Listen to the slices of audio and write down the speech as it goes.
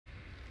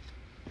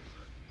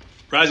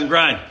Rise and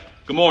grind.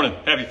 Good morning.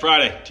 Happy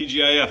Friday.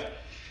 TGIF.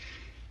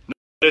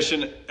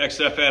 Edition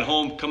XF at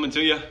home coming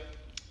to you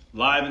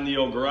live in the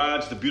old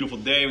garage. It's a beautiful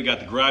day. We got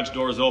the garage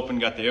doors open,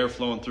 got the air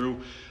flowing through.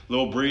 A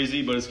little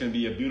breezy, but it's going to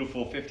be a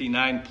beautiful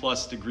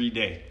 59+ degree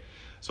day.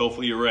 So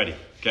hopefully you're ready.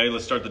 Okay,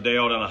 let's start the day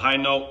out on a high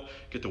note.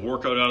 Get the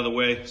workout out of the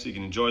way so you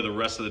can enjoy the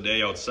rest of the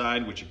day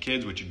outside with your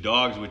kids, with your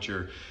dogs, with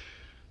your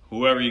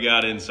whoever you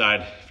got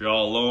inside. If you're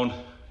all alone,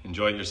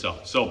 enjoy it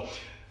yourself. So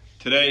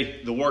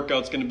today, the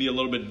workout's going to be a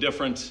little bit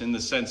different in the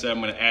sense that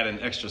I'm going to add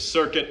an extra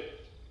circuit,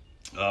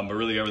 but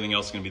really everything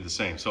else is going to be the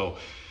same. So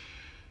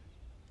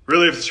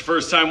really, if it's your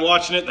first time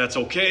watching it, that's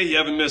okay. You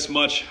haven't missed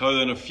much other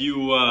than a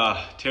few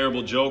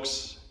terrible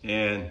jokes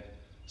and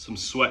some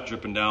sweat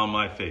dripping down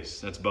my face.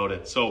 That's about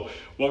it. So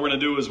what we're going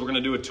to do is we're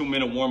going to do a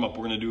 2-minute warm-up.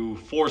 We're going to do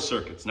 4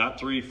 circuits, not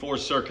 3, 4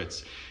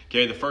 circuits.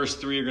 Okay, the first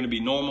 3 are going to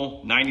be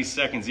normal, 90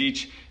 seconds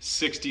each,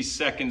 60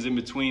 seconds in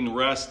between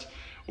rest.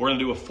 We're going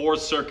to do a 4th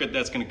circuit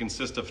that's going to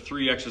consist of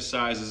 3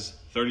 exercises,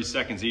 30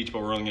 seconds each,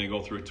 but we're only going to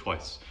go through it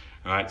twice.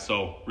 All right,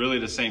 so really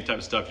the same type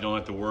of stuff. You don't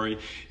have to worry.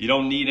 You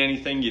don't need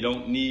anything. You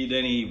don't need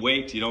any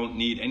weight. You don't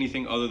need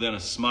anything other than a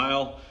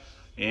smile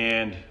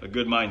and a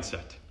good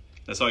mindset.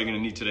 That's all you're going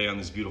to need today on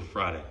this beautiful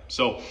Friday.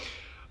 So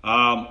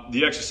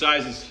the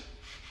exercises,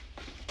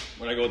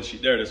 when I go to the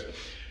sheet, there it is.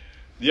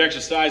 The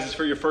exercises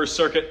for your first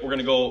circuit, we're going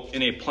to go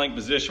in a plank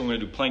position. We're going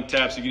to do plank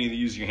taps. You can either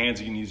use your hands,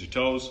 you can use your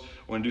toes.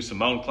 We're going to do some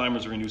mountain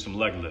climbers. We're going to do some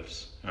leg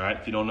lifts. All right,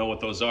 if you don't know what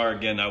those are,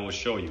 again, I will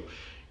show you.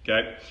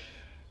 Okay.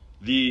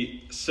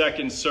 The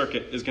second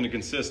circuit is going to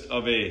consist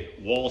of a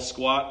wall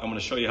squat. I'm going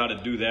to show you how to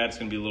do that. It's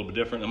going to be a little bit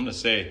different. I'm going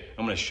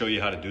to show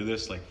you how to do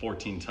this like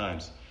 14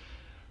 times.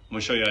 I'm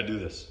going to show you how to do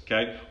this,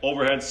 okay?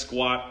 Overhead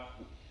squat,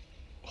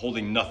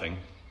 holding nothing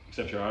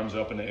except your arms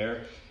up in the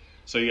air.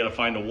 So you got to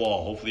find a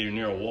wall. Hopefully you're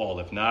near a wall.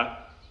 If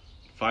not,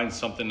 find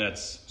something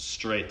that's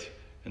straight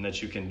and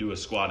that you can do a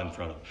squat in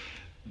front of.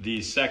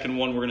 The second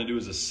one we're going to do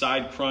is a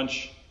side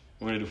crunch.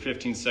 We're going to do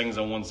 15 seconds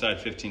on one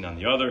side, 15 on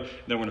the other. And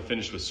then we're going to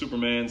finish with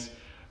Supermans.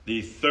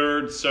 The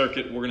third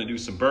circuit, we're going to do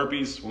some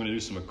burpees. We're going to do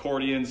some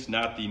accordions,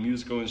 not the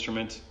musical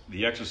instrument,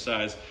 the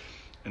exercise.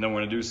 And then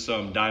we're going to do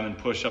some diamond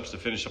push-ups to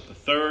finish up the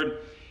third.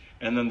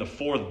 And then the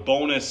 4th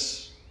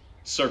bonus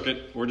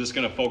circuit, we're just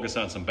going to focus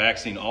on some back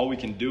scene. All we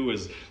can do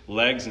is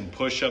legs and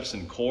push-ups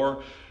and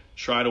core.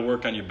 Try to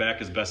work on your back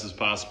as best as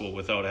possible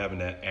without having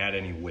to add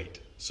any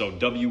weight. So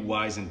W,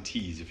 Y's, and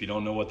T's. If you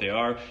don't know what they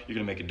are, you're going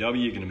to make a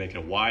W, you're going to make it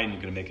a Y, and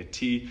you're going to make a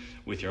T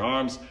with your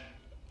arms.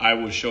 I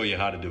will show you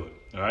how to do it,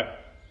 all right?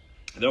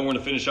 Then we're going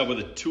to finish up with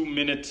a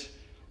 2-minute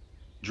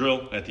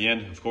drill at the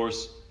end, of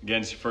course.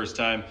 Again, it's your first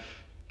time.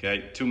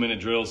 Okay, 2-minute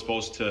drill is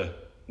supposed to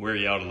wear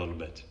you out a little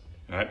bit.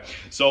 All right,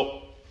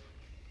 so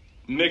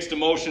mixed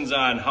emotions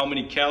on how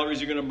many calories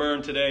you're going to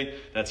burn today.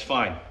 That's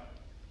fine.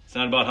 It's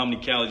not about how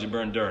many calories you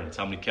burn during. It's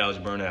how many calories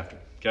you burn after.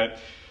 Okay,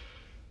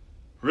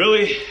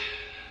 really,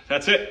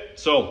 that's it.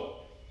 So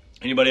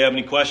anybody have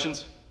any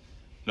questions?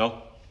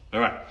 No? All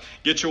right,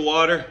 get your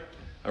water.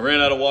 I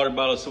ran out of water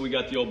bottles, so we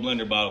got the old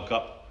blender bottle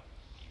cup.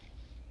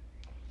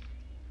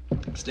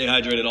 Stay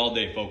hydrated all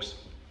day, folks.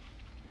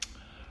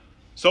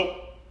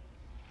 So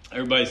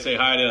everybody say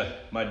hi to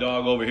my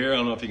dog over here. I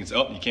don't know if you can see.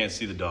 Oh, you can't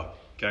see the dog.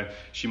 Okay.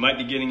 She might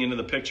be getting into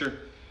the picture.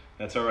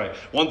 That's all right.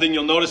 One thing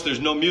you'll notice, there's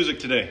no music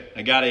today.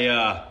 I got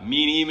a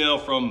mean email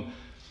from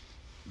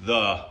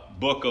the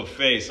Book of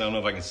Face. I don't know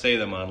if I can say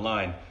them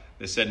online.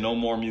 They said no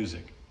more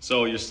music.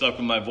 So you're stuck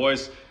with my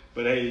voice.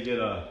 But hey, you get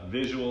a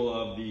visual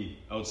of the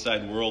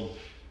outside world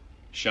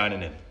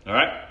shining in. All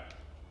right.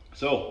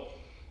 So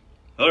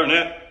other than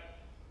that,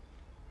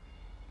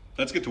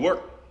 let's get to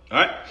work. All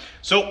right.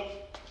 So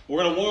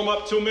we're going to warm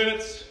up 2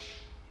 minutes.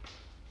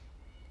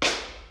 Let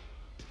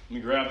me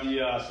grab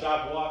the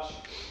stopwatch.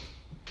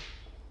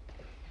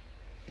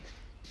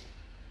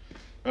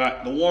 All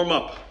right, the warm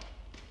up.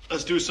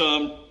 Let's do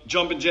some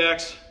jumping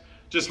jacks.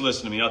 Just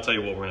listen to me. I'll tell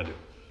you what we're going to do.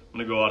 I'm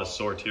going to go out of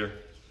sort here.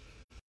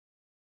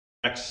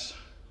 Jacks,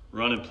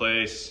 run in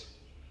place,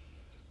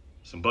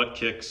 some butt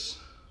kicks,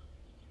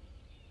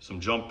 some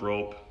jump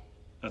rope.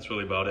 That's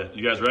really about it.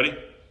 You guys ready?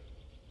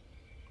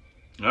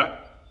 All right.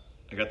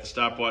 I got the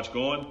stopwatch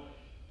going.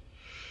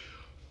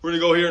 We're going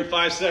to go here in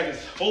 5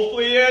 seconds.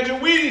 Hopefully you had your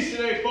Wheaties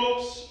today,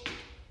 folks.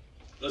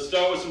 Let's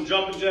start with some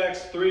jumping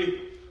jacks.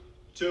 3,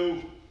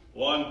 2,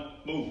 1,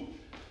 move.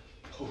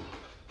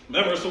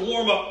 Remember, it's a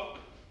warm-up.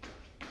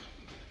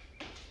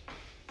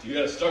 You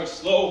got to start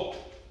slow.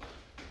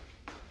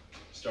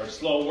 Start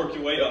slow, work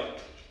your way up.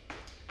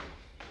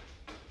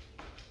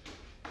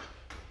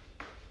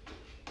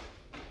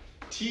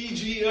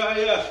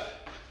 TGIF.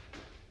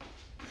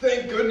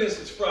 Thank goodness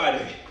it's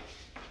Friday.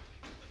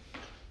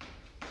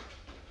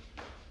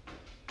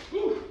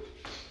 Whew.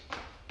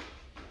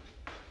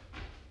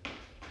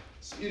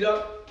 Speed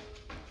up.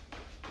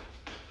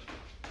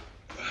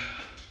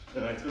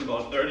 All right, it's been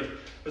about 30.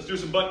 Let's do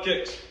some butt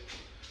kicks.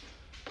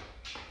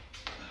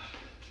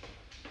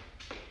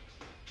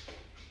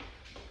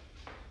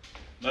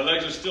 My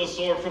legs are still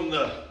sore from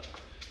the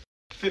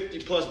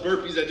 50+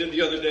 burpees I did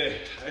the other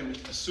day. I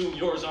assume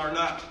yours are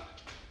not.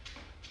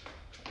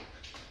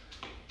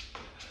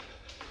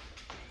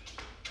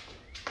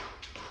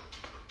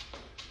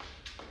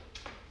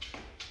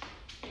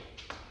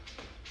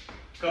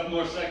 Couple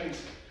more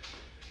seconds.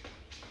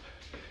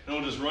 And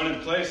we'll just run in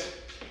place.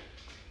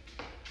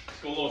 Let's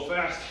go a little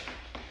fast.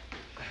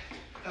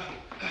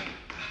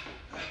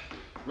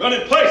 Run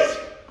in place.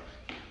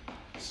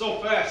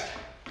 So fast.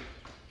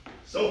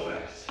 So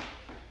fast.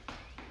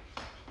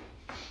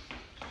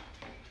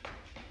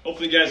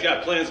 Hopefully you guys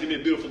got plans. It's gonna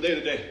be a beautiful day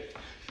today.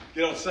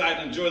 Get outside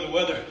and enjoy the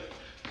weather.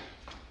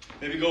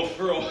 Maybe go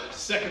for a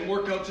second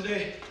workout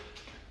today.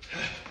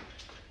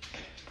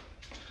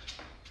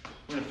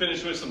 We're gonna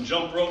finish with some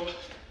jump rope.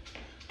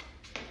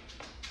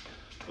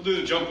 We'll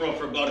do the jump rope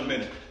for about a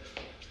minute.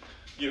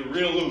 Get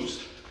real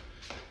loose.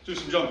 Do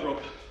some jump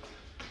rope.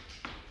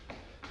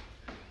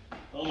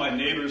 All my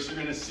neighbors are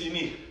gonna see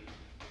me.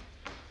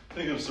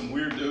 Think I'm some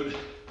weird dude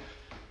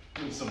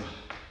doing some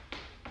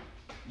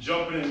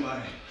jumping in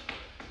my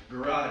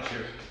garage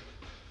here.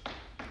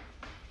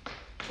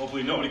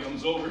 Hopefully nobody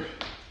comes over.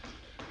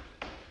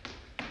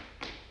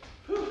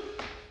 Whew.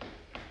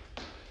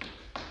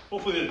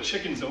 Hopefully the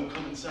chickens don't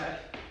come inside.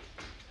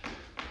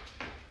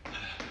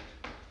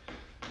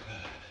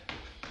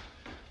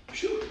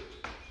 Shoo.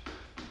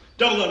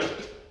 Double under.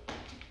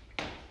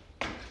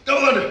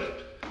 Double under.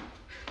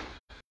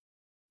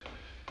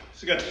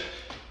 So we got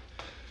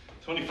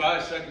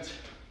 25 seconds.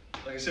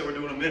 Like I said, we're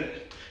doing a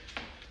minute.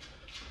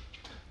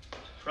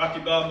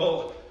 Rocky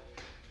Balboa.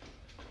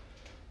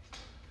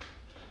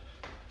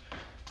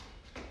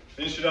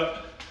 Finish it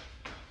up.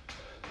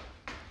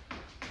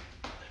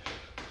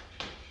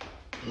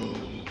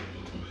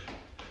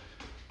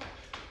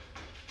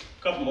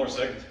 Couple more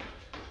seconds.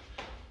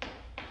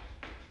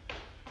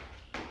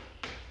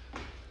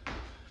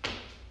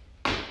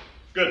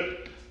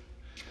 Good.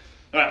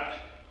 All right.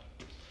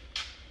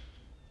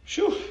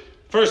 Shoo.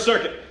 First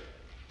circuit.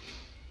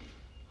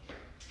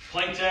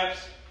 Plank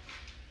taps,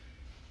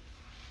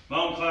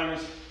 mountain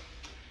climbers,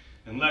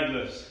 and leg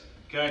lifts.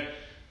 Okay?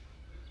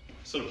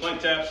 So the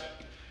plank taps,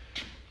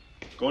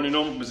 go in your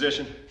normal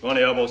position, go on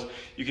the elbows.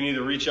 You can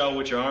either reach out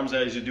with your arms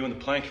as you're doing the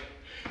plank,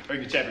 or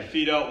you can tap your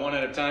feet out one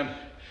at a time.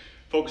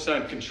 Focus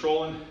on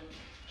controlling,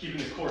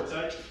 keeping the core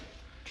tight.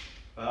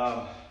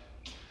 So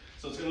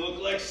it's gonna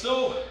look like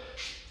so.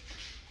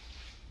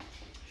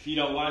 Feet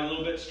out wide a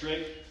little bit,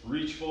 straight.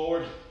 Reach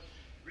forward,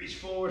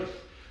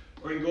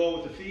 or you can go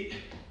with the feet.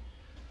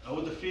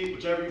 With the feet,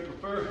 whichever you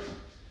prefer.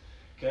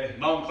 Okay,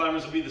 mountain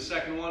climbers will be the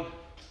second one.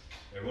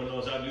 Everyone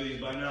knows how to do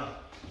these by now.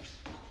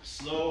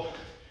 Slow,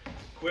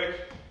 quick,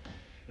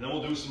 and then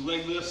we'll do some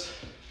leg lifts.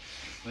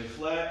 Lay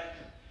flat,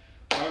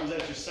 arms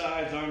at your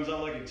sides, arms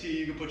out like a T.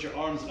 You can put your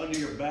arms under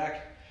your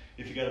back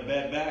if you got a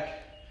bad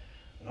back.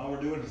 And all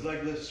we're doing is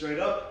leg lifts straight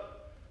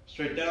up,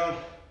 straight down,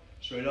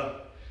 straight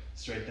up,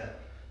 straight down.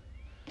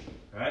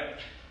 All right?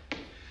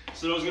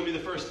 So those are gonna be the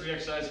first three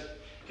exercises.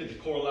 Get the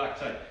core locked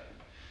tight.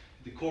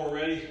 Get the core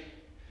ready.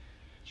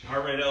 Get your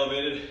heart rate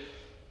elevated.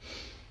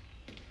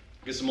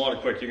 Get some water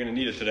quick. You're gonna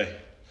need it today.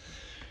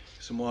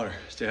 Get some water.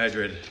 Stay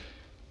hydrated.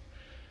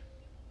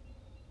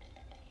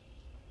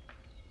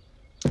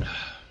 I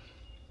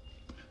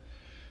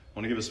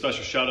want to give a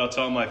special shout out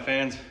to all my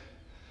fans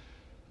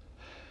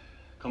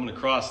coming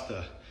across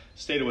the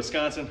state of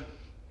Wisconsin,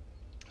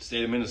 the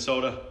state of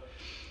Minnesota,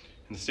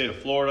 and the state of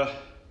Florida.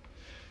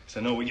 Because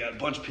I know we got a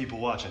bunch of people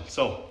watching.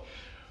 So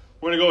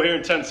we're gonna go here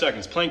in 10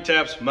 seconds. Plank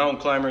taps, mountain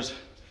climbers,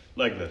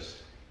 leg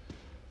lifts.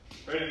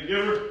 Ready to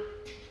give her?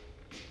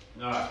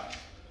 All right.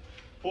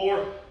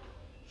 4,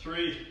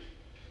 3,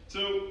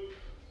 2,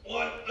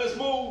 1. Let's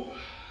move.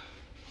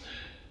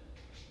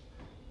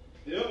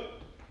 Yep.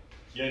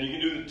 Again, you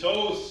can do the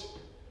toes.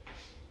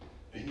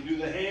 You can do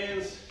the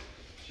hands,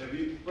 whichever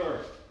you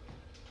prefer.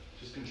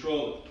 Just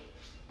control it.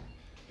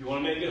 If you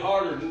want to make it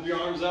harder, move your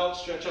arms out,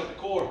 stretch out the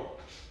core.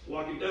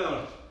 Walk it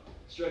down.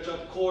 Stretch out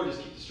the core,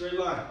 just keep the straight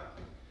line.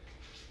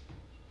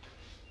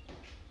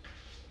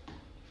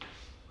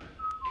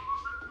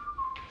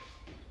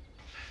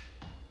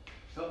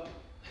 Up.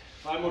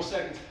 5 more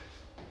seconds.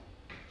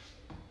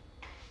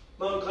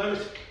 Mountain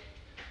climbers.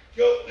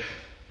 Go.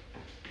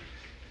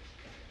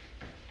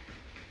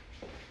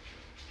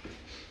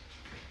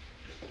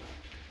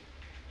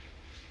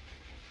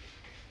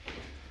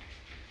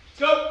 Let's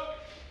go.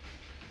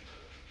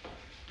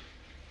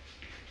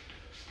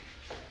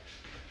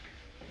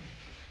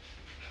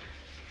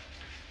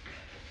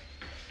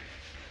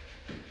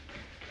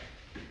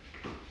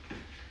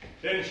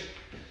 Finish.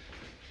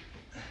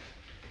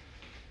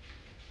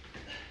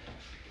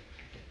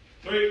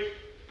 3,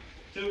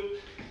 2,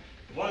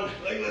 1.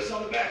 Leg lifts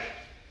on the back.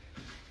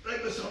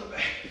 Leg lifts on the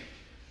back.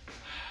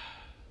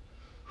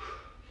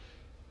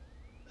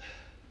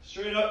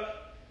 Straight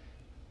up.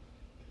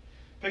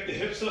 Pick the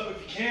hips up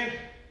if you can.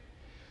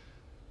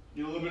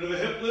 Do a little bit of a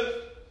hip lift.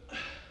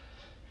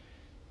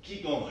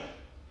 Keep going.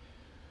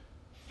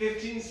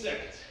 15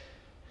 seconds.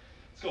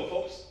 Let's go,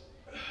 folks.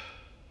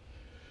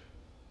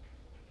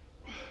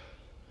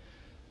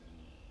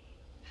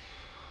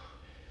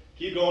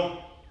 Keep going.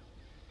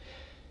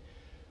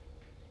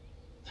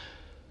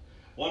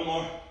 1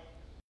 more.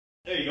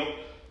 There you go.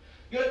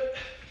 Good.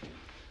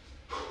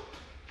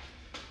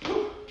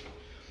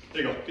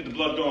 There you go. Get the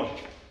blood going.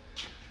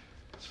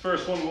 It's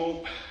First one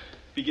won't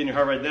be getting your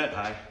heart rate that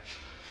high,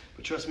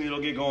 but trust me, it'll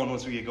get going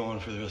once we get going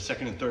for the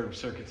second and third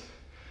circuits.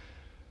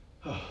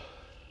 Oh.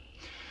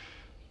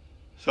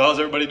 So how's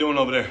everybody doing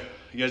over there?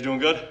 You guys doing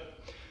good?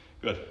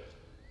 Good.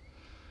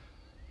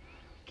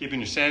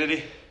 Keeping your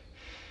sanity?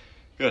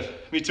 Good.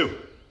 Me too.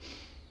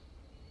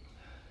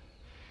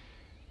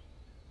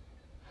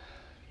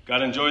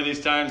 Gotta enjoy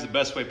these times the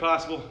best way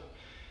possible.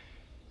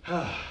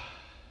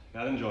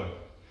 Gotta enjoy it.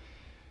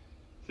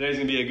 Today's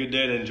gonna be a good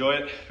day to enjoy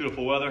it.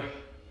 Beautiful weather.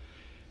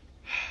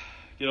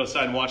 Get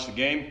outside and watch the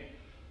game.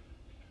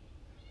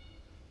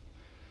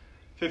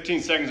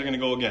 15 seconds are gonna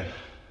go again.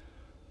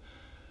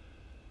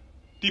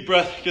 Deep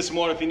breath, get some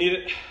water if you need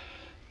it.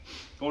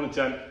 Going to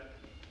 10.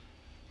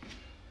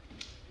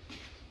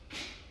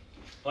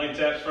 Plank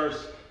taps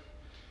first.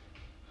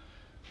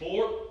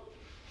 4,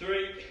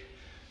 3,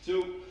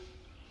 2,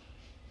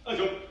 let's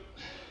go.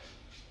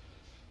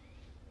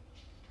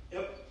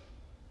 Yep.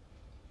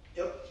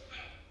 Yep.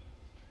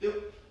 Yep.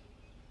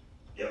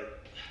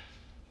 Yep.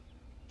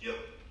 Yep.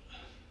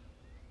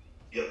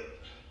 Yep.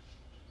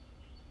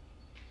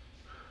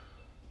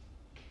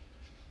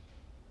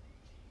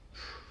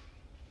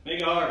 Make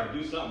it harder.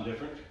 Do something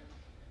different.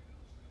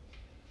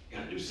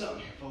 Gotta do something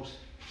here, folks.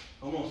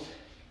 Almost.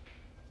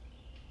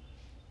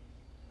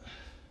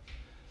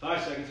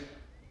 5 seconds.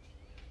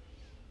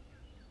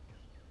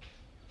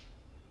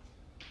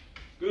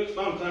 Good.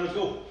 Mountain climbers,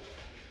 go.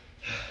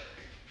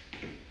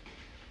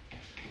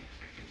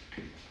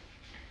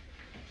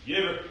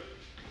 Give her.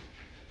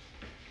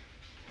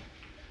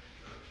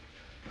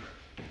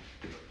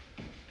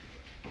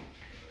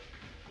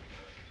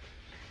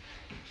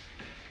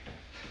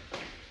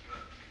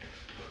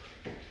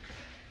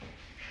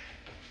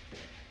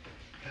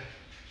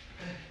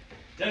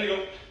 There you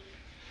go.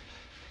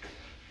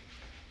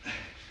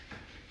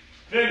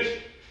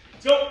 Finish.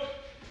 Let's go.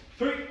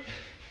 3,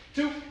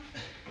 2,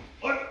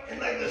 1, and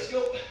like this.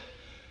 Go.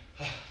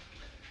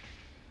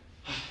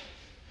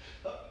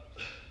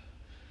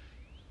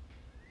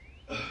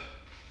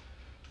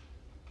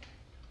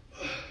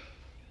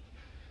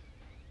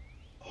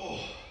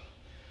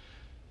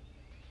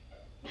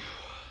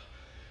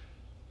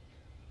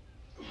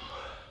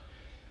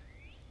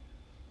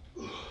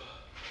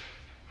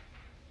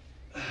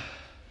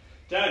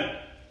 Ten.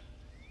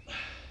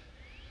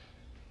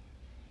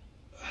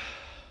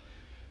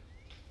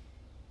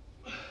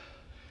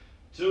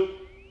 2,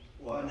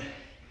 1.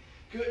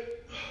 Good.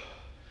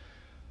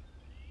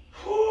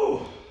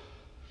 Whew.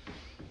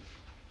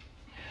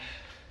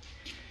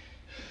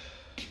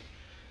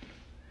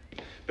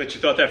 Bet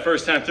you thought that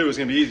first time through was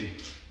gonna be easy.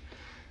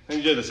 Then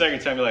you did the second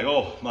time, you're like,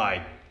 oh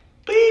my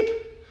beep.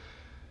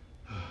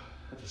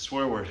 That's a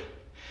swear word.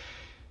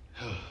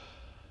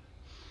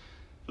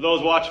 For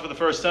those watching for the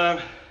first time,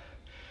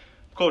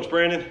 Coach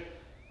Brandon.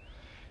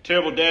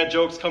 Terrible dad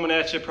jokes coming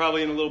at you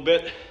probably in a little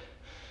bit.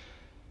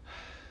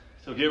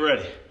 So get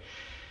ready.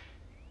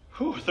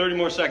 Whew, 30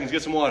 more seconds,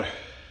 get some water.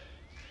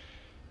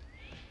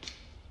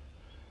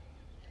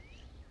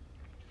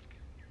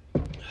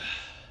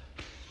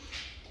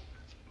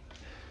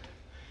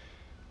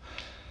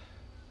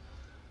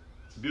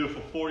 It's a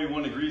beautiful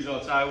 41 degrees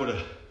outside with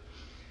a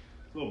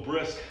little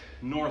brisk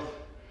north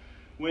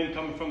wind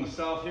coming from the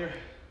south here.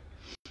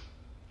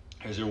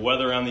 There's your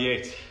weather on the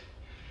 8th.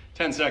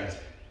 10 seconds.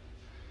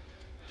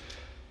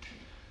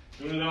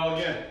 Doing it all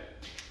again.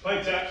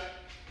 Plank taps.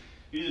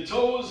 Either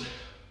toes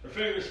or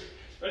fingers.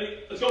 Ready?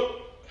 Let's go.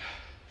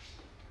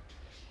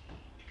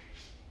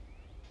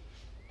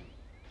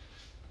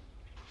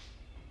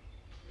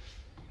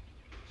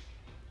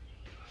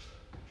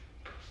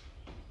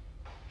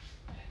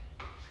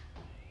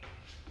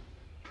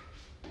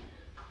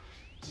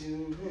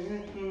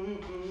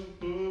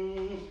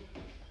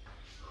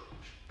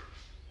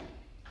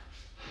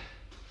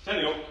 Ten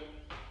to go.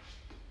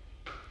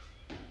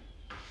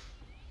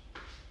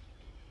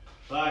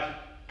 5.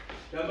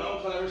 Got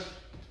mountain climbers.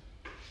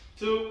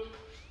 2,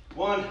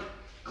 1.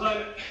 Climb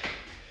it.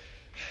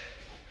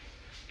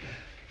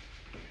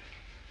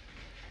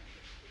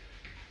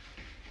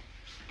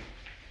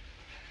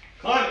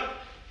 Climb it.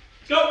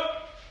 Let's go.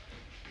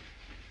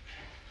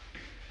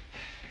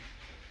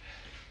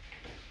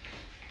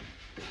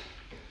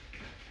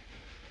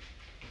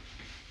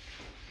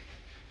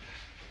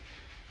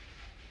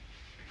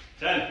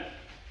 Ten.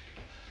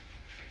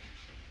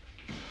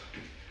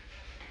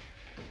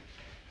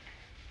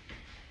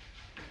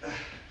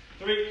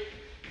 3,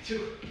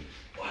 2,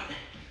 1.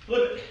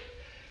 Flip it.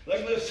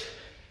 Leg lifts.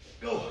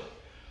 Go.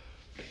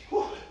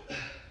 Whew.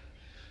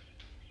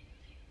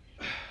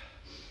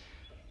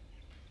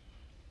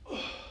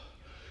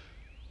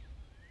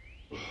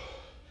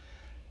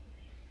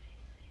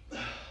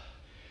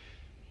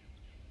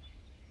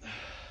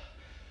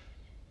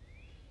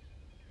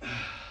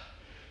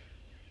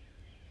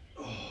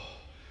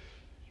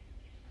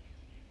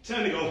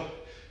 Time to go.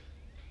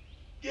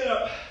 Get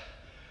up.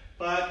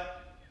 5,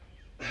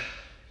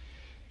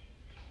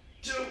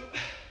 2,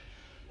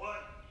 1,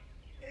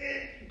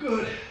 and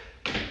good.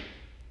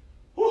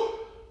 Whew.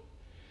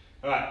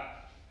 All right.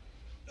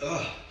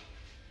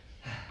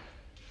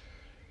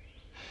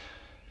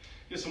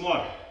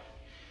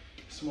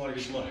 Smarter,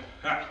 get smarter.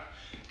 All right,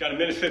 got a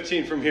minute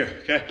 15 from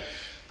here, okay?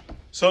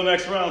 So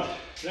next round,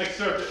 next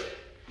circuit.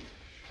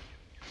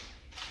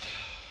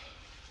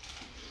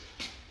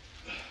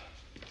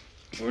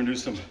 We're gonna do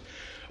some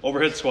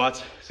overhead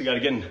squats. So you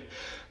gotta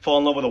fall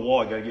in love with the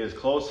wall. You gotta get as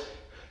close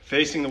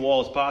facing the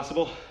wall as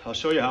possible. I'll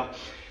show you how.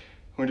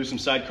 We're gonna do some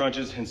side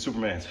crunches and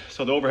Supermans.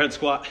 So the overhead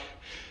squat,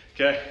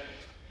 okay?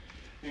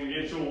 You're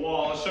gonna get to a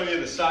wall. I'll show you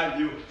the side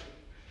view.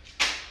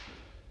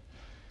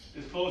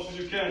 As close as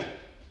you can.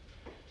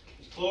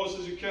 As close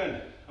as you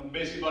can. I'm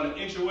basically about an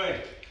inch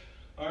away.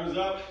 Arms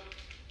up.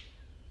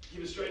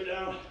 Keep it straight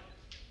down.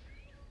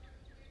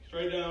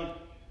 Straight down.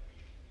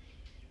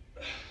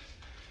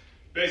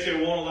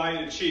 Basically, it won't allow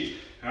you to cheat,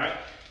 all right?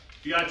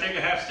 If you gotta take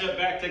a half step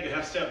back, take a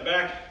half step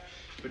back,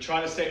 but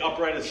try to stay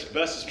upright as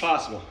best as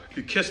possible. If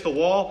you kiss the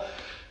wall,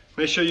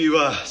 make sure you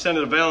send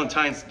it a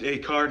Valentine's Day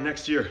card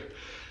next year.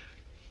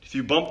 If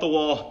you bump the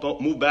wall,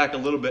 move back a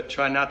little bit.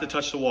 Try not to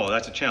touch the wall.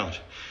 That's a challenge.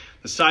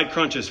 The side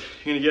crunches.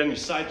 You're gonna get on your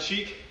side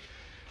cheek,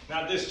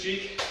 not this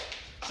cheek,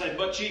 side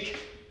butt cheek.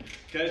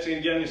 Okay, so you're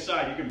gonna get on your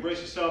side. You can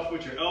brace yourself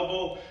with your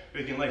elbow, or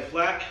you can lay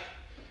flat.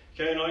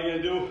 Okay, and all you're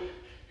gonna do,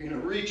 you're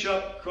gonna reach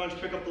up, crunch,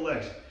 pick up the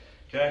legs.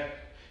 Okay,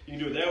 you can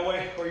do it that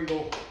way, or you can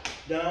go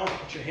down,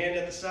 put your hand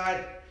at the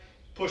side,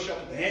 push up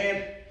with the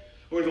hand.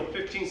 We're gonna go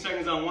 15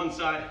 seconds on one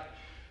side,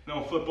 then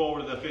we'll flip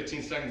over to the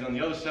 15 seconds on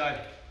the other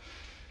side.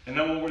 And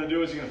then what we're gonna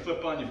do is you're gonna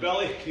flip on your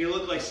belly. You're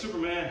gonna look like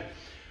Superman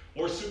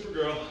or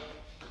Supergirl.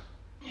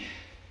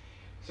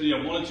 So you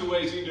have one of two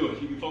ways you can do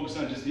it. You can focus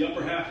on just the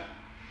upper half,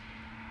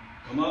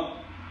 come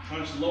up,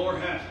 crunch the lower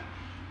half,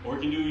 or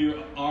you can do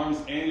your arms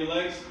and your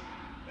legs,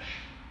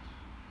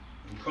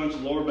 and crunch the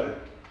lower back.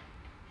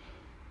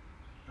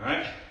 All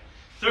right,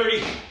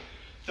 30,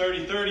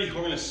 30, 30.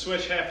 We're gonna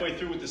switch halfway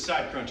through with the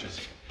side crunches.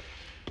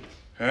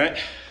 All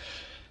right.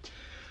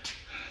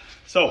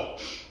 So,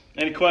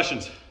 any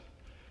questions?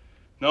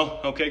 No?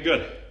 Okay,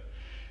 good.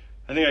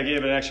 I think I gave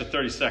it an extra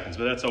 30 seconds,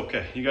 but that's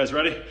okay. You guys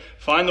ready?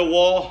 Find the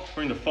wall,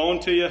 bring the phone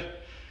to you,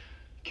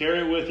 carry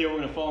it with you. We're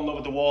gonna fall in love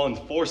with the wall in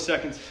 4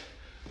 seconds.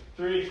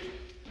 3,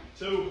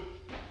 2,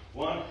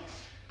 1,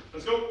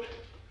 let's go.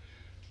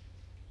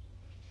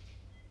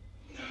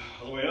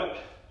 All the way up,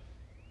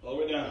 all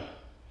the way down.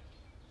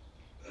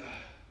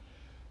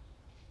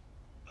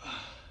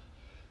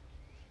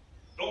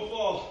 Don't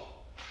fall.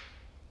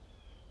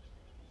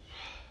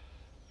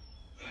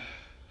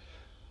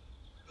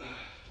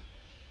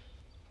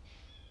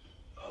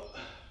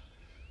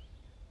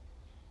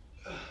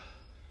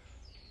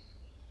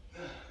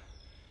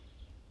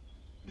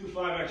 Do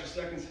 5 extra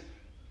seconds.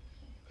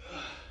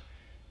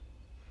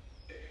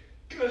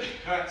 Good.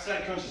 All right,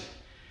 side crunches.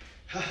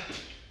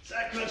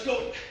 Side crunch,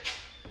 go.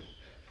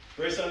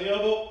 Brace on the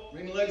elbow,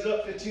 bring the legs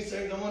up, 15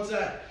 seconds on one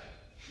side.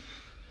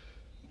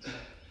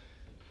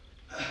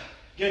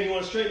 Again, you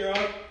want to straighten your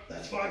arm?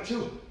 That's fine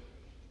too.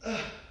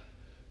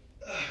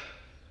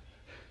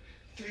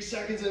 3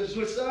 seconds and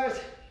switch sides.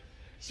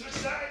 Switch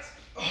sides.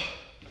 Oh.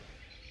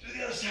 Do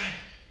the other side.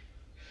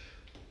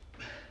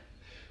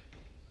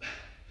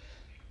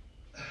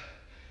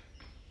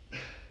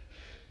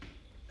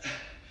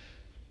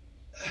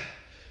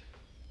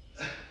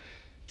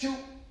 Two,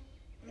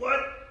 one,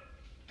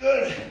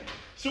 good.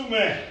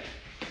 Superman.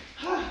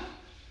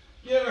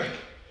 You ever,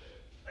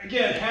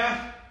 again,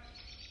 half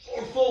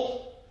or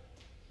full.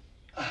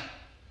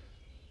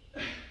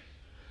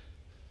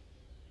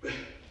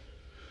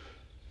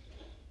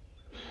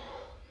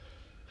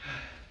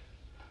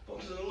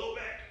 Focus on the low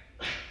back.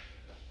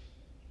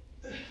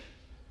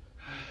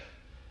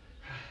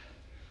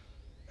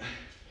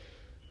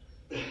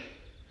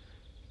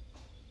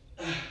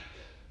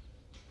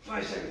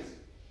 5 seconds.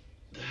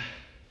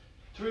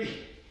 3,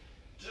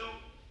 2,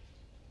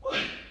 1.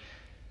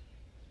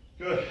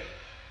 Good.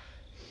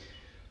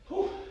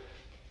 Whew.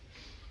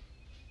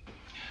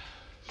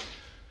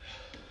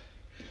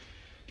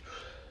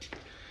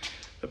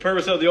 The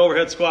purpose of the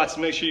overhead squats is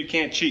to make sure you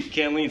can't cheat, you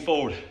can't lean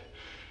forward.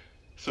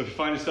 So if you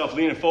find yourself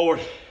leaning forward,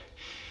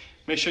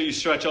 make sure you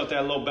stretch out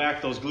that low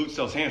back, those glutes,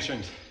 those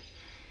hamstrings.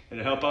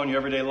 It'll help out in your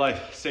everyday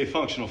life. Stay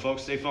functional,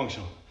 folks, stay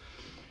functional.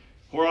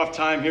 We're off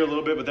time here a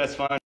little bit, but that's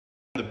fine.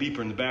 The beeper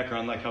in the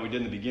background like how we did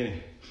in the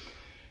beginning.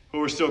 But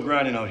we're still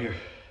grinding out here.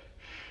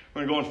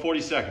 We're gonna go in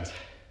 40 seconds.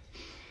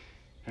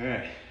 All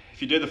right,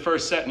 if you did the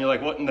first set and you're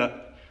like, what in the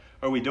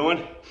are we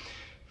doing?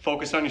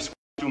 Focus on your squats,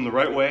 do them the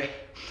right way.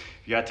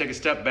 If you gotta take a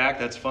step back,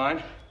 that's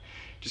fine.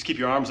 Just keep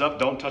your arms up,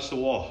 don't touch the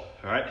wall,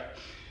 all right?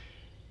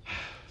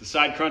 The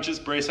side crunches,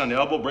 brace on the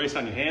elbow, brace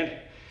on your hand.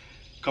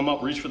 Come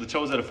up, reach for the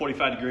toes at a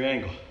 45-degree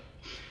angle.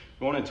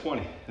 Going in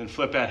 20, then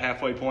flip at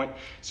halfway point.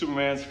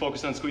 Superman's,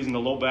 focus on squeezing the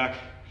low back,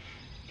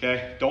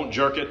 okay? Don't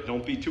jerk it,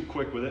 don't be too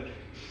quick with it.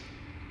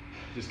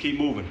 Just keep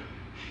moving.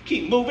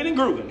 Keep moving and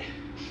grooving.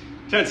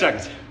 10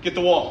 seconds, get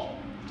the wall.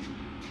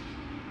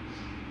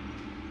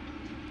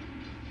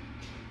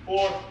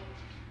 4,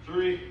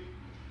 3,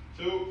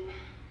 2,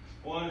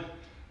 1,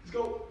 let's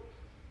go.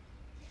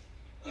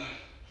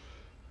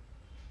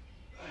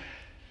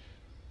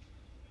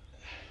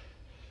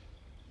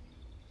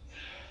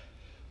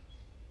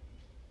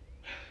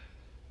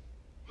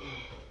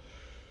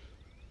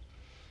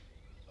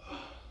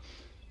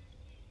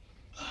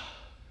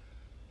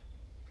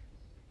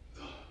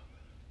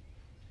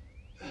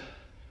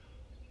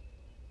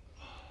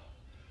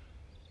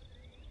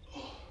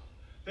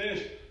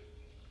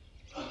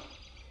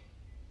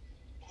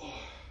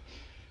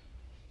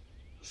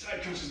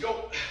 Side crunches,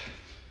 go.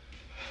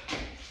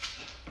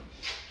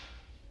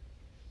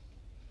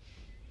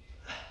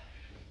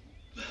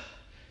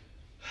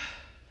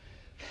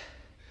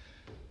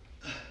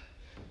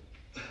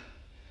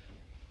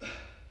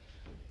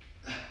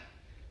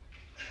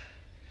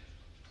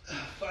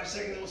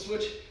 Second, then we'll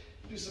switch,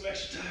 do some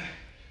extra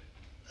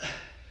time.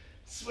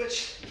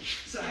 Switch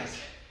sides,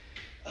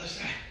 other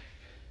side.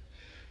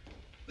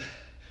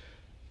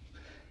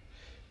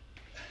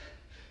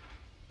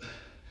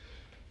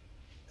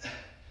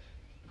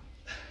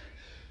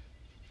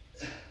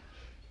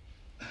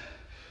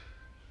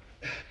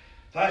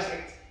 5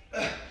 seconds.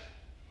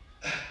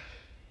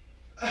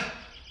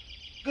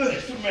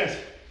 Good, Superman.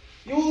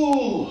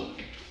 Ooh.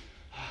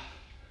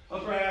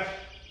 Upper half.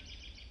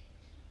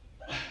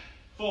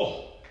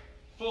 Full.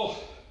 Full.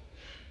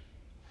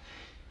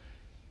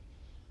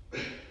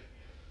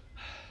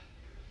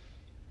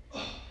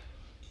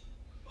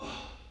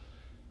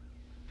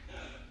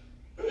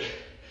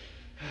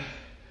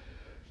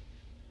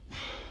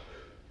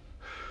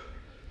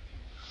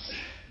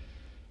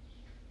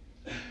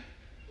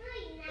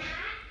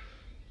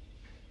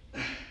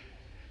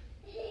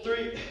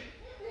 Three,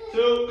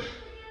 two,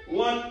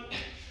 one.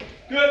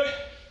 Good.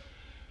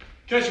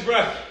 Catch your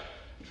breath.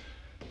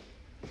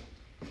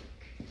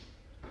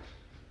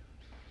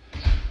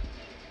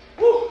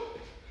 Woo.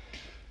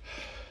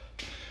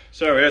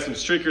 Sorry, we had some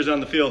streakers on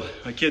the field.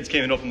 My kids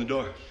came and opened the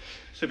door.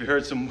 So if you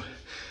heard some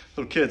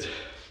little kids,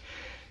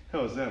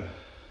 that was them.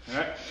 All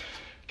right,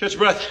 catch your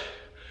breath.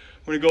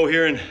 We're gonna go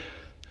here in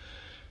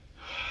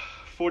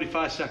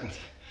 45 seconds.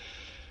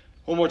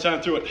 One more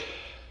time through it.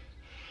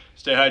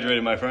 Stay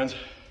hydrated, my friends.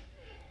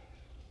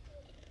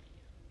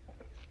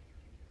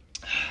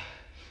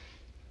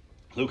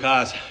 Luke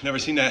Haas, never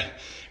seen that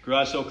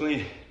garage so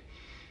clean.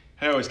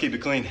 I always keep it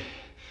clean.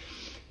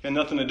 Got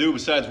nothing to do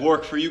besides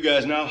work for you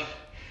guys now.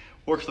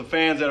 Work for the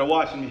fans that are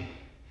watching me.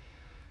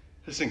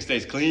 This thing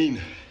stays clean.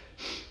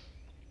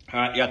 All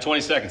right, you got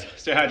 20 seconds.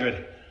 Stay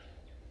hydrated.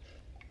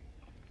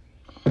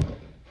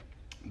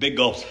 Big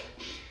gulps.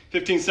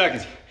 15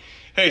 seconds.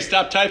 Hey,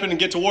 stop typing and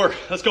get to work.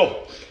 Let's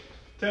go.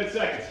 10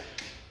 seconds.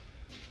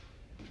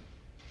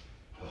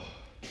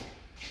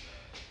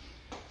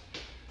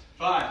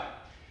 5.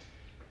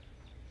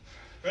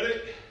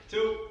 Ready?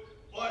 2,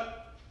 1.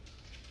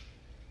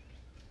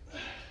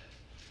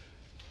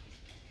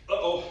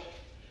 Uh-oh.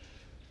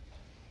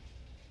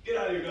 Get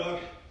out of here, dog.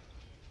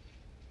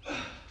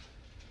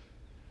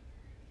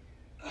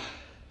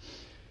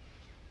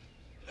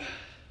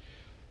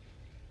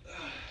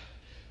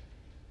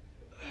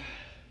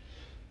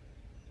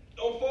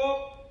 Don't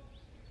fall.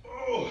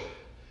 Oh.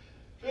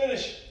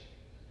 Finish.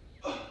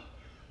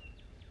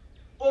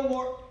 One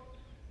more.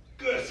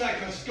 Good. Side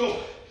crunch. Go.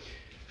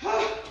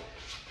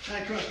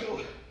 Side crunch.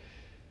 Go.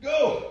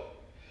 Go.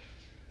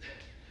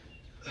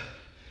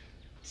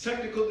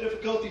 Technical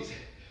difficulties.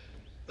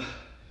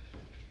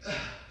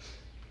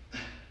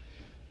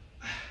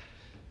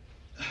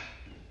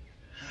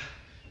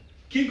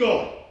 Keep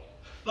going.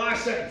 5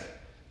 seconds.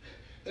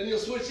 Then you'll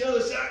switch the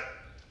other side.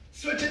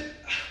 Switch it.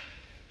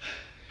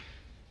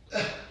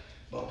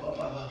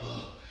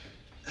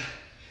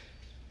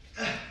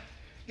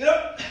 Get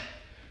up.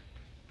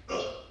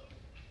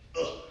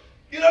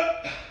 Get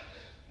up.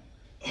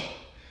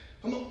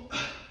 Come on.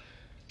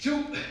 2,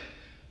 1.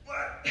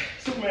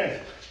 Superman.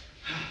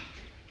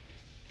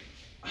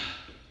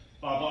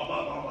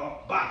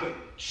 Bop it.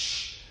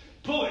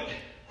 Pull it.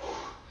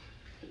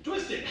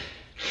 Twist it.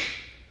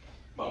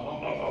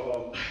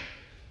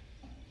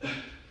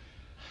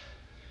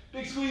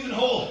 Big squeeze and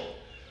hold.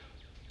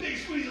 Big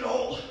squeeze and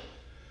hold.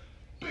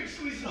 Big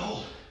squeeze and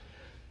hold.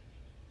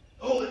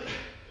 Hold it.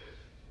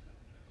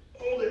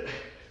 Hold it.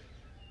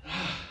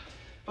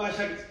 5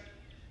 seconds.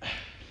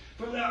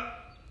 From now.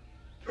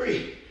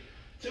 3,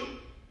 2,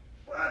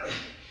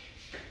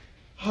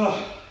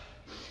 1.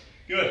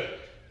 Good.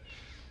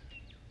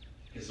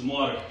 Get some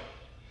water.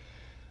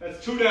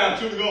 That's 2 down,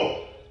 2 to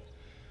go.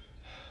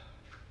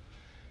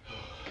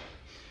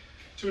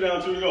 2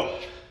 down, 2 to go.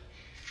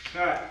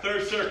 All right,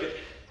 third circuit.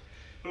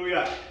 What do we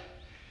got?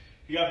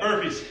 You got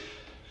burpees.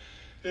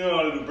 You don't know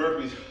how to do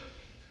burpees.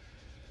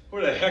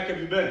 Where the heck have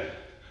you been?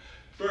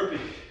 Burpee.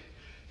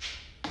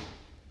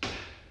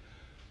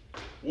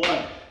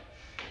 1.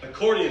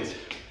 Accordions.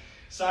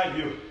 Side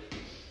view.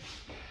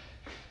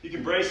 You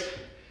can brace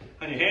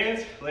on your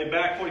hands, lay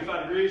back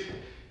 45 degrees.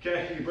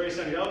 Okay, you can brace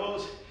on your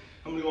elbows.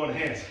 I'm gonna go on the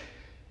hands.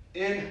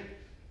 In,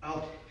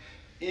 out,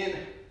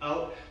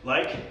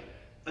 like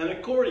an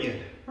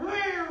accordion.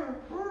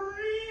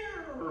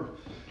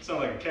 Sound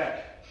like a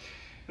cat.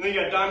 And then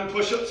you got diamond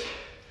push-ups.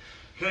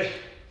 Okay,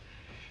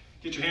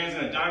 get your hands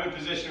in a diamond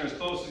position or as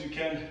close as you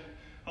can.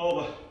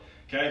 Over.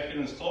 Okay, get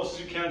them as close as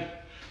you can.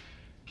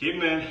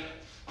 Keep them in.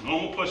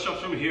 Normal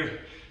push-ups from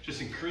here.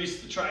 Just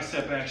increase the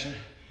tricep action.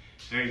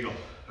 There you go.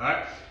 All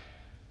right.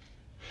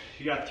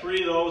 You got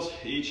 3 of those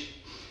each.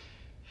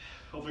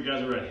 Hopefully you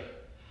guys are ready.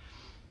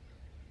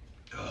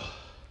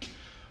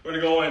 We're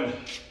gonna go in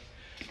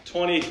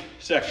 20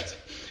 seconds.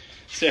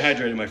 Stay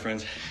hydrated, my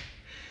friends.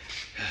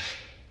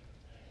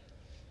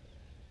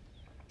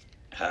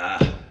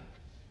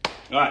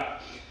 All right.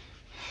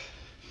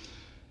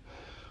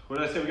 What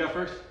did I say we got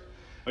first?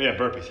 Oh yeah,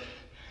 burpees.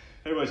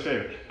 Everybody's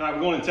favorite. All right,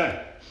 we're going in 10.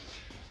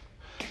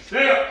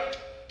 Stay up.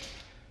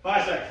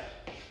 5 seconds.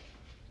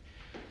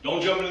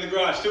 Don't jump into the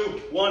garage.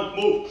 2, 1,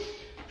 move.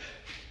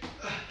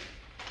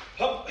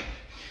 Hop.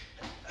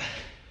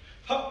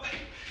 Hop.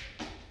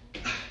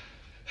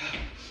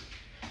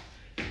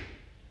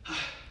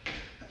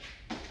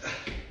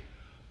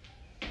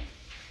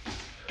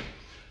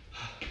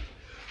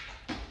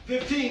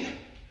 15.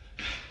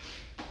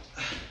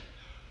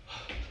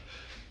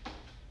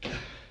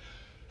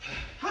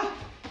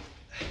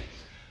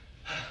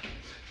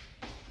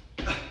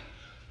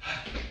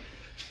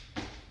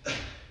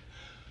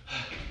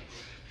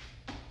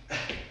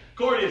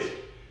 Accordions,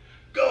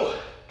 go.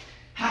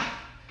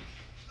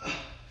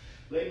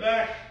 Lay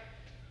back,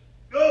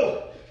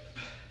 go.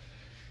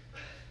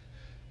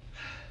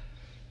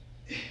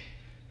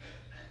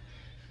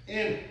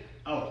 In,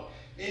 out,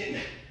 in,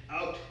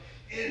 out,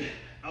 in,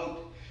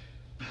 out.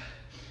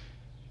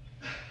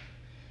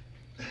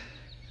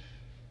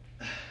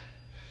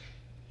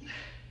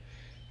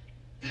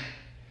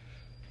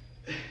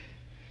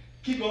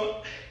 Keep going.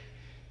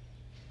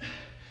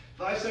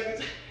 5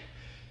 seconds.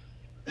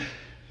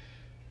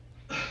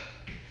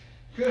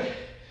 Good.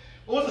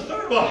 What was the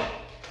third one?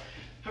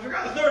 I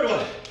forgot the third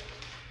one.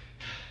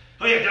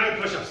 Oh yeah, down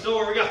push-ups. Don't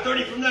worry, we got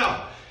 30 from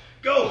now.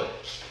 Go.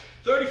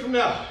 30 from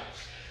now.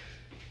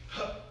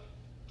 2,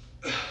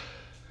 3,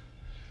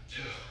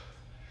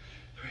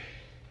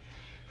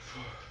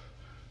 4,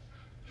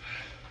 5,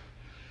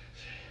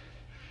 6,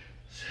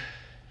 7,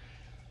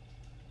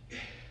 8,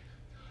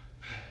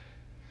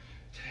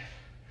 10.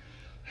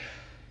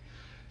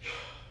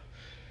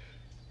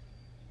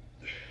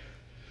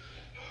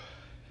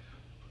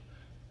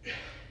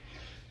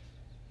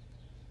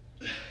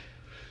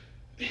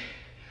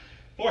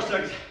 4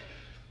 seconds.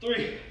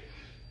 3,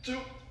 2.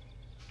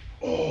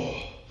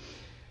 Oh.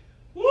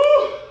 Woo!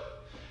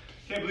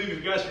 Can't believe you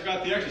guys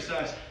forgot the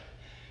exercise.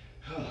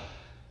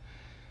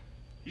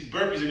 These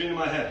burpees are getting in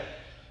my head.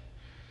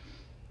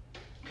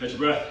 Catch your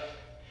breath.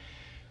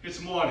 Get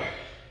some water.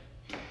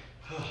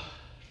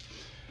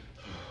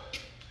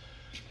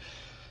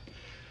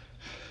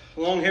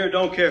 Long hair,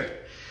 don't care.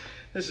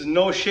 This is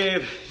no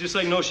shave, just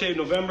like no shave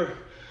November,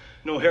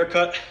 no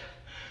haircut,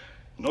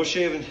 no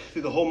shaving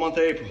through the whole month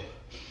of April.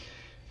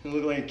 You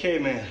look like a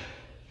caveman.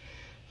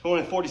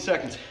 Only 40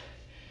 seconds.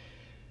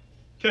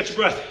 Catch your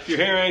breath. If your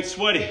hair ain't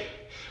sweaty,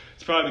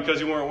 it's probably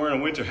because you weren't wearing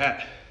a winter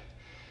hat.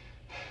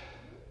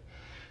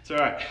 It's all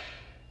right.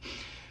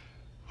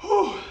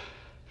 Whew.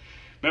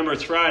 Remember,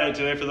 it's Friday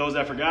today for those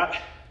that forgot.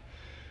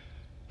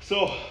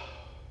 So,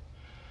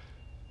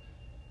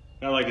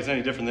 not like it's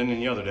any different than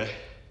any other day.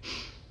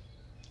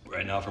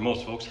 Right now for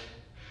most folks.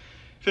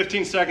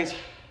 15 seconds,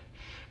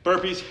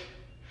 burpees,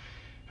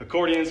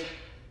 accordions,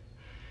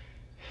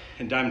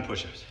 and diamond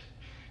push-ups.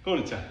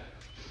 Going to 10.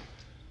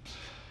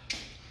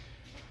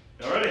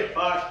 Y'all ready?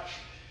 5,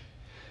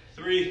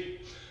 3,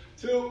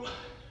 2,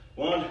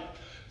 1.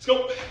 Let's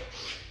go.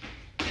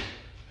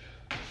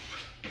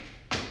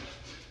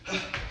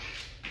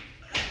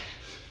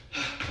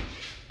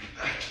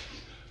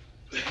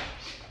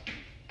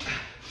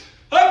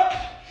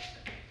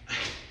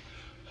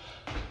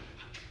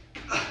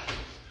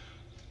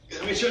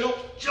 Make sure I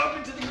don't jump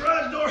into the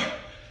garage door.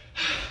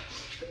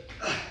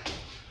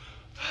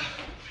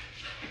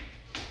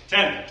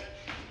 10.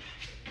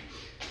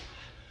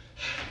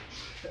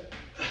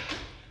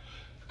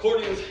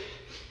 Accordions.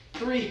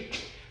 3,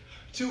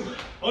 2,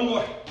 1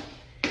 more.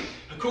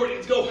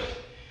 Accordions, go.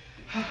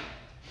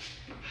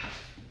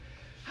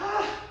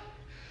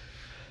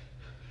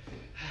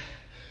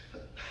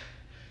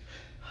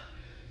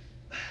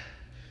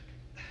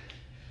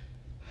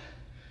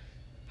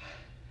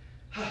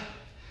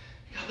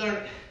 Darn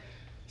it.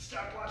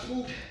 Stopwatch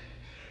moved.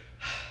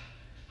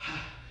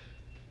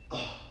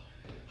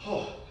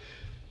 Oh,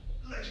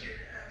 legs getting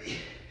heavy.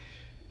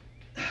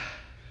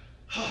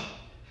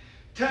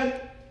 10.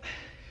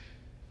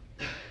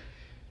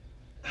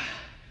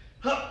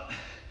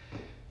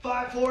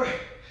 5, 4,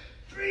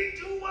 3,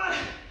 2, 1.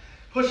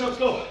 Push-ups,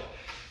 go.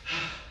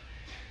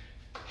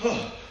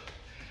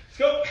 Let's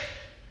go.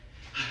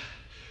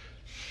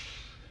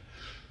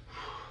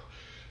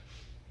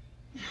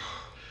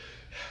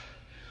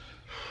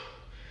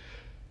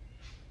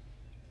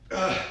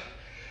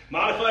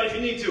 Modify it if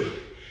you need to.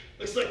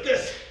 Looks like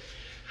this.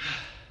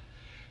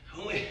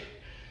 Only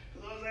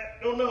for those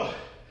that don't know.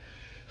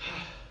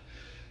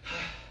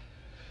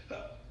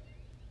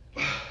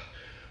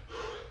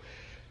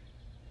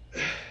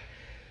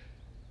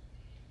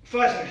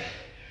 5 seconds.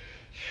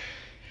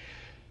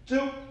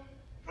 2,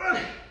 1.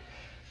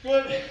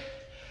 Good.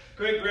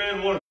 Great,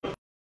 grand, wonderful.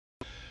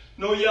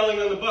 No yelling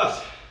on the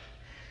bus.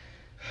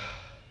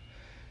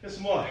 Get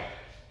some water.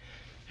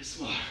 Get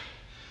some water.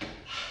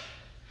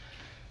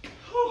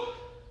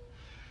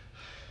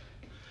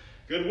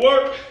 Good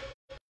work.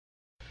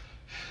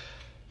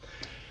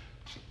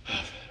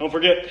 Don't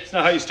forget, it's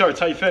not how you start, it's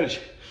how you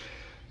finish.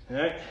 All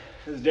right,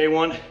 this is day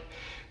 1,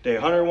 day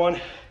 101,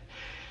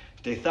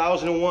 day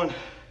 1001,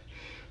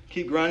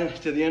 Keep grinding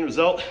to the end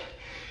result.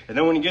 And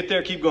then when you get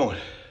there, keep going.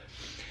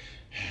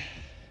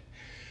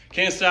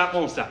 Can't stop,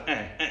 won't stop.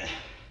 We're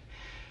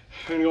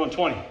gonna go on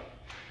 20.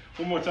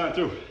 One more time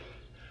through.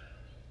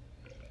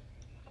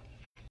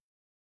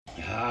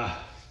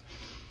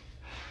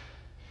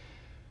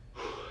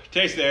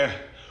 Taste the air.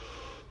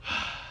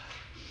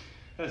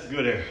 That's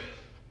good air.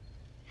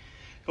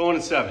 Going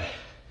in 7.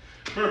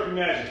 Perfect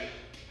magic.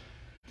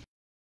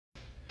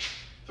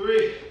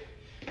 3,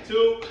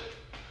 2,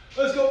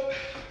 let's go.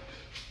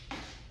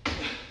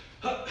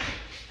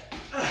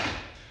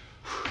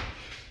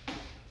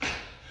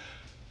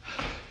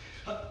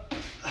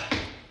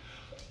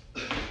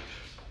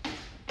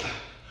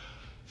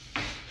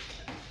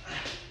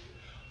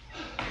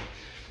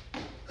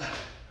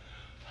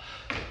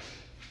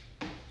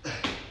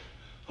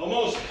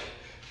 Almost.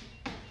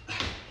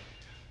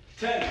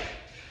 10.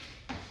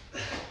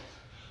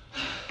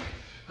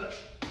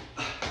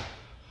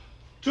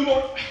 2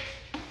 more.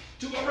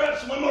 2 more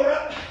reps. 1 more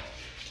rep.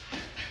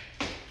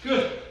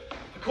 Good.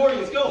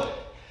 Accordion, let's go.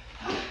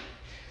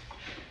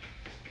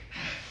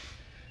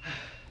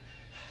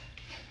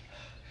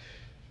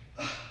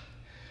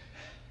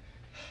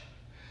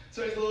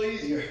 So it's a little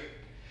easier.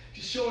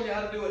 Just showing you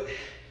how to do it.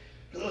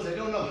 For those that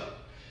don't know.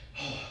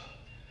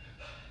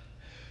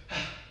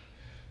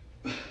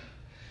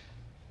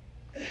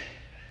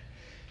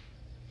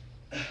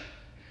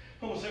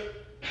 Almost there.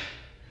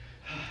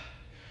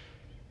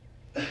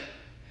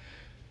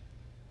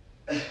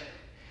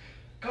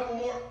 Couple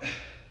more.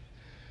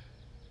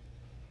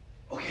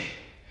 Okay.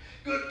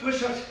 Good.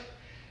 Push-ups.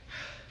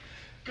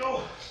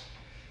 Go.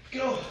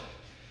 Go.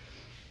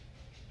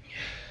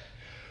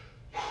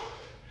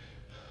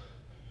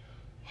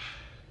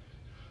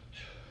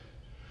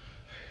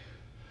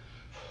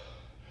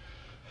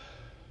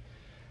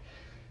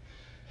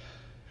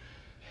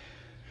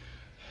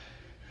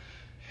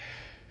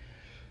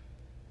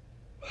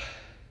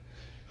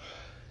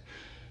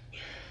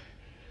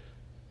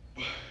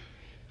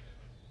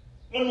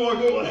 One more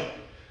good one.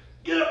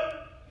 Get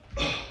up.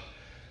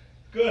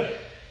 Good.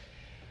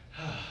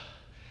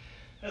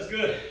 That's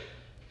good.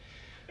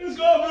 It's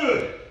all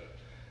good.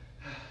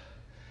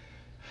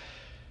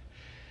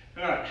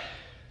 All right.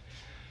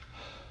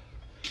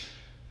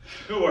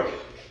 Good work.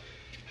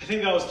 I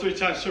think that was 3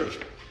 times through.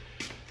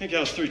 I think that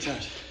was 3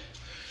 times.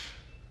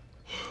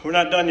 We're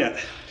not done yet.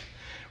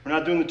 We're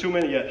not doing the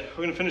 2-minute yet.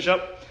 We're gonna finish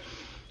up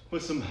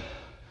with some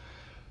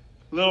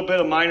little bit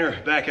of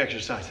minor back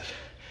exercises.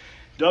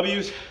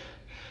 W's,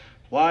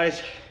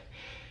 Y's,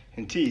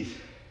 and T's.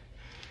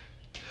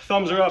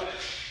 Thumbs are up,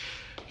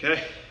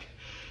 okay?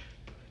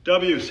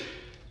 W's,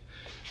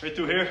 right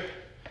through here.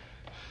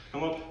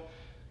 Come up,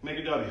 make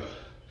a W.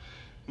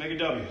 Make a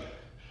W.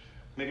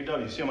 Make a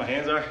W. See how my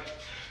hands are?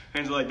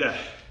 Hands are like that.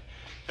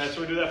 Okay,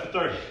 so we do that for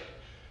 30.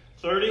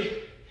 30,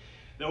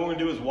 then what we're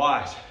gonna do is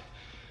Y's.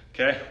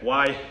 Okay,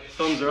 Y,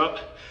 thumbs are up,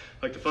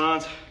 like the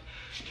fawns.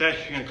 Okay,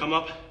 you're gonna come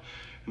up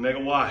and make a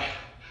Y.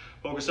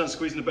 Focus on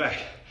squeezing the back.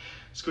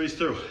 Squeeze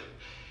through.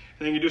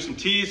 And then you do some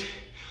T's,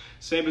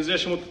 same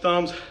position with the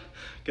thumbs.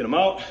 Get them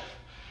out,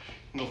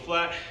 and go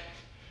flat,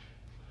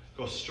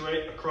 go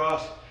straight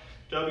across,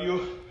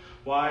 W,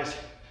 Y's,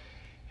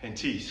 and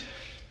T's.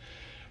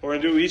 We're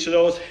gonna do each of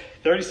those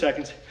 30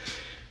 seconds,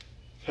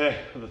 okay,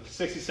 with a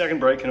 60-second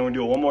break, and then we're gonna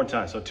do it one more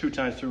time, so 2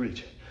 times through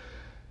each.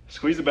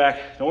 Squeeze the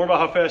back, don't worry about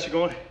how fast you're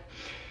going.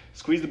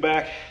 Squeeze the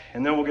back,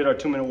 and then we'll get our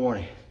 2-minute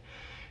warning.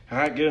 All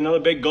right, get another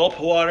big gulp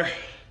of water.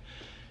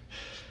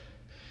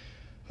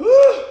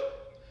 Woo!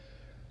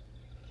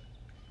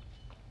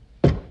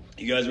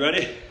 You guys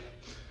ready?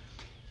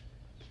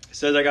 It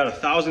says I got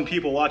 1,000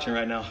 people watching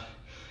right now.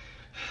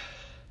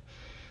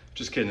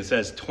 Just kidding, it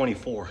says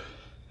 24.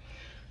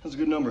 That's a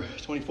good number,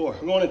 24.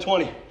 We're going to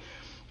 20.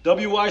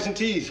 W, Y's, and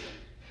T's.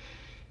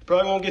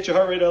 Probably won't get your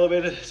heart rate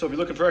elevated, so if you're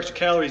looking for extra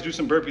calories, do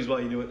some burpees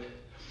while you do it.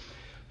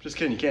 Just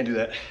kidding, you can't do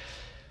that.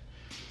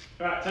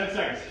 All right, 10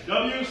 seconds.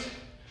 W's,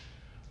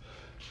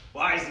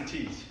 Y's, and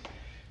T's.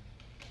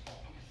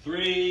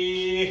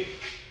 3,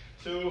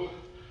 2,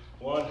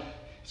 1,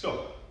 let's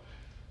go.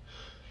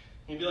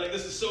 You'd be like,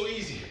 this is so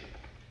easy.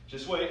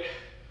 Just wait.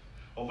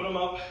 Open them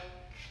up.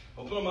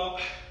 Open them up.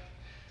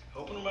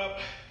 Open them up.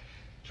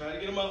 Try to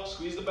get them up.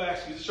 Squeeze the back.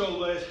 Squeeze the shoulder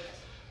blades.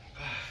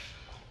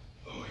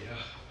 Oh, yeah.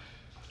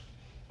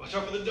 Watch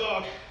out for the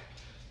dog.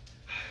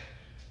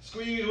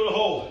 Squeeze with a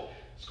hold.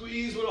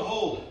 Squeeze with a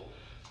hold.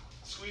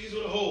 Squeeze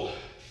with a hold.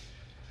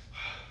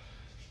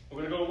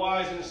 We're going to go to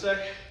Y's in a sec.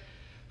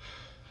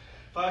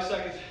 5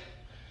 seconds.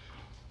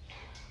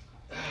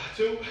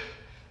 2,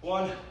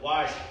 1,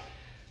 Y's.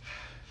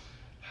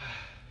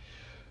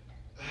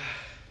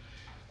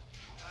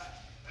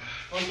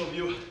 Frontal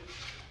view.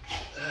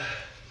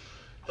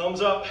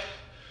 Thumbs up.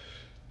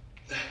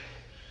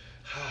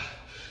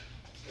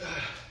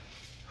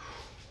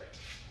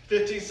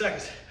 15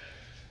 seconds.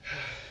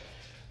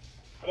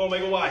 I'm gonna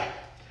make a Y.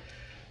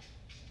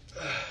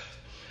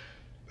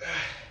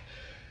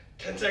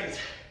 10 seconds.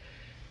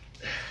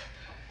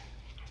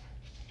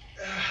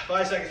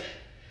 5 seconds.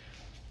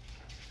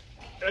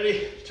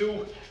 Ready?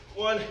 2,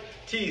 1.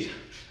 T's.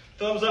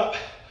 Thumbs up,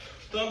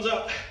 thumbs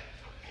up.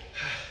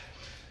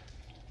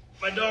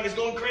 My dog is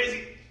going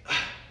crazy.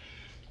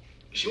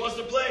 She wants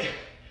to play.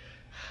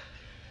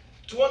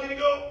 20 to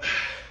go.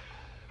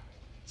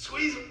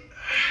 Squeeze.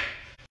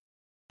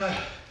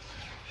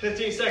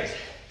 15 seconds.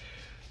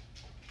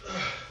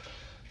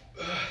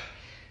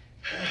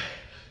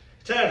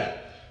 10.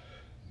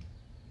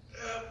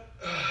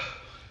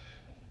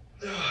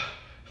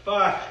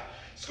 5.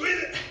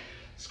 Squeeze it.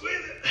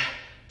 Squeeze it.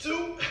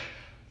 2.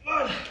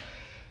 1.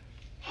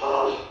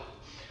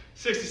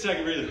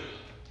 60-second breather.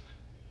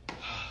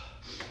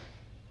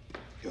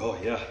 Oh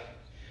yeah.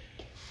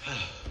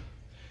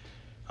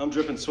 I'm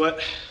dripping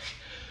sweat.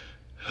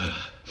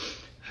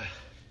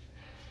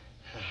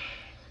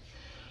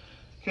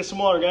 Get some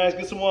water, guys,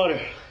 get some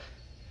water.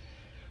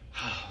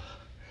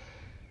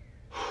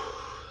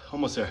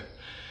 Almost there.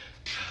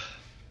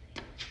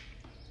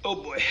 Oh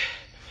boy.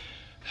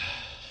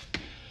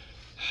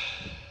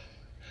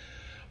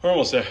 We're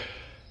almost there.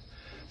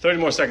 30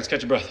 more seconds,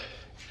 catch your breath.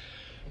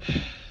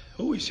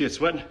 Oh, you see it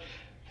sweating?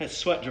 That's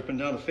sweat dripping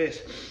down the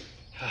face.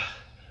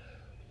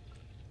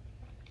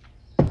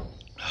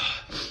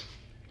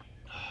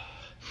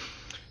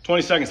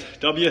 20 seconds,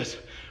 W's,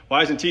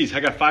 Y's and T's.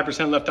 I got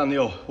 5% left on the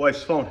old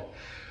wife's phone.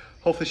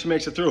 Hopefully she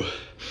makes it through.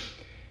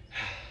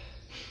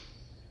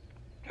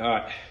 All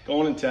right,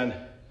 going in 10.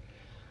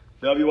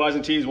 W, Y's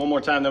and T's one more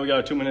time, then we got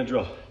a 2-minute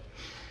drill.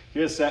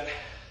 Get set.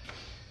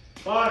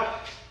 5,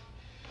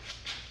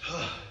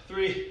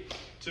 3,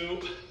 2,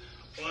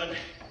 1,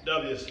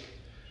 W's.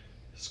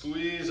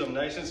 Squeeze them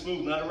nice and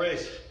smooth, not a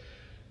race.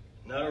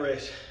 Not a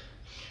race.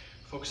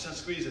 Focus on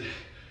squeezing.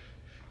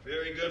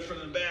 Very good for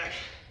the back.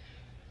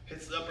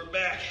 Hits the upper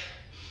back.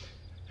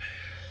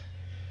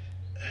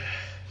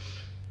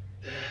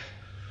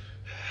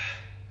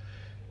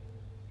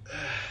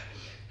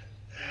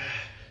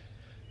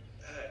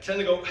 10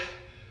 to go.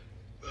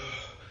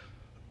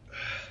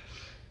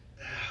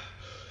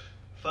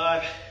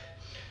 5,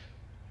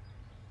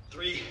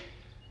 3,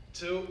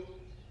 2,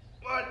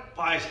 1.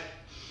 Pause.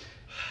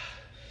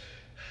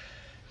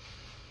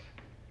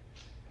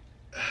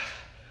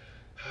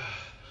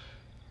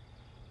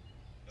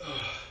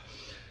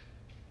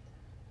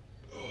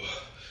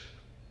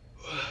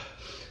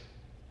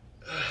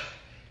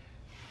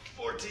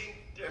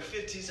 There are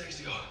 15 seconds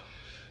to go.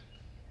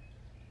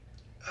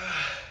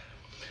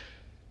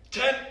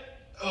 10.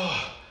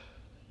 Oh.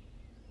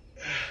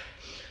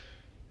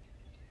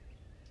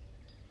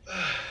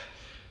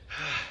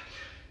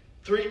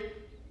 3,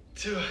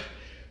 2,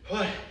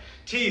 1.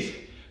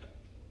 Teeth.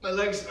 My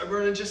legs are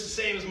burning just the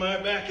same as my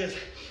back is.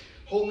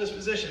 Holding this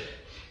position.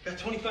 Got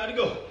 25 to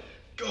go.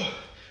 Go.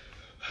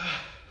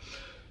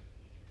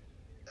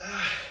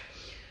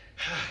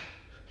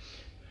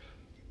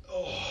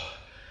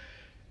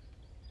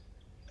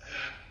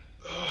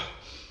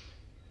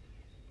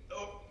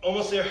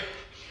 Almost there.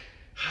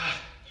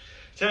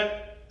 10.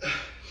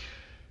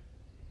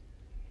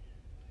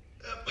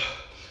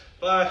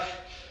 5,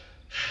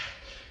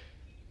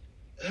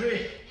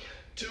 3,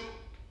 2,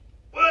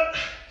 1.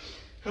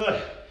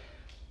 Good.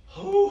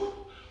 Ooh.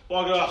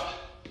 Walk it off.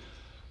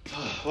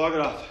 Walk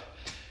it off.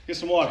 Get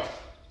some water.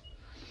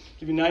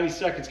 Give you 90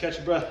 seconds. Catch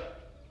your breath.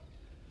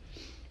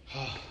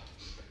 All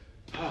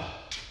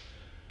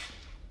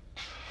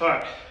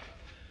right.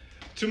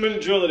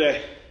 2-minute drill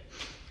today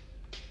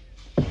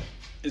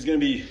is going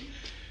to be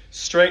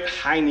straight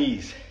high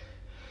knees.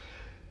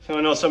 So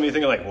I know some of you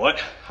thinking like, what?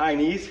 High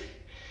knees?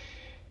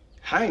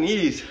 High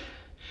knees.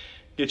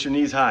 Get your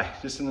knees high,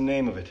 just in the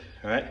name of it,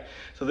 all right?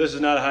 So this is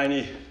not a high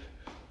knee.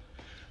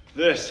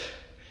 This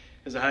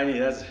is a high knee.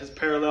 That's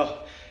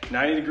parallel,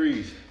 90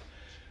 degrees.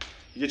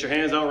 You get your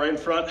hands out right in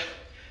front.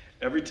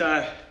 Every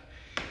time,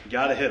 you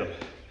gotta hit them.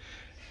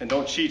 And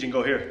don't cheat and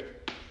go here,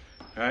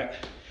 all right?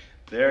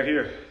 There,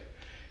 here.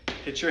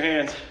 Hit your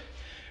hands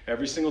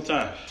every single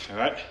time, all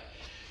right?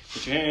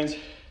 Hit your hands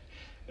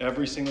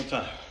every single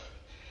time.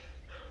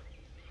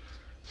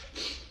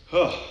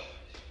 Oh.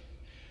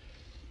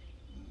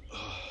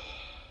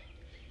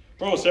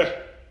 We're almost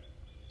there.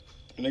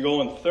 Gonna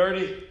go in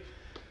 30,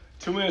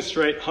 2 minutes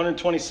straight,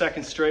 120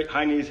 seconds straight,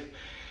 high knees,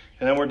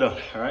 and then we're done,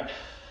 all right?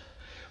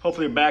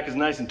 Hopefully your back is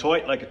nice and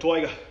taut like a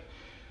toiga.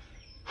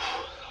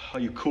 All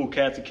you cool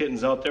cats and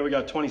kittens out there, we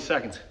got 20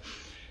 seconds.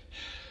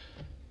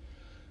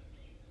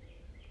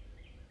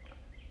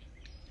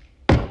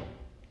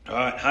 All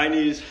right, high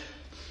knees,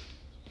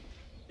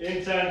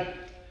 in 10,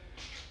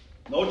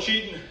 no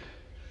cheating.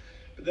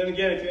 But then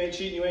again, if you ain't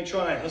cheating, you ain't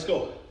trying. Let's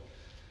go.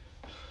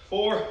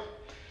 4,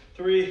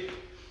 3,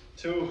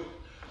 2,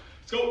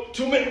 let's go.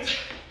 2 minutes.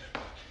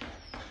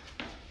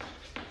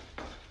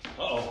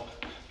 Uh-oh.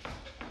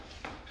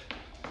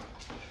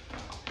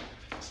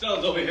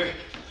 Stell's over here.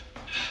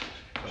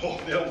 Oh,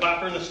 the old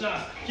bopper in the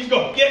snot. Keep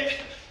going, get.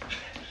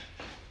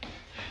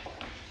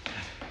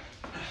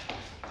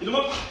 Get them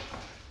up.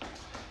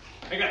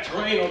 I got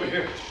terrain over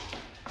here.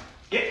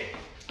 Get.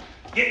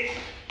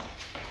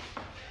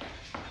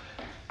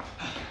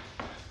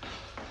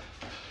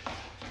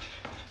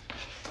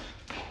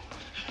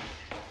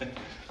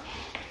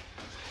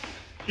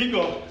 Keep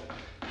going.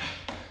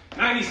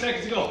 90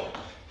 seconds to go.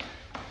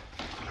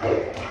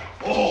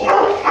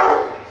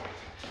 Oh.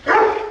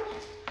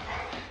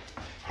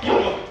 Keep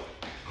going.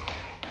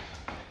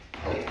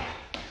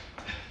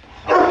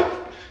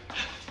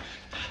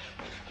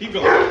 Keep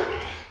going.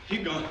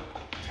 Keep going.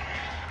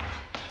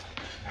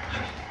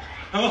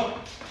 Oh.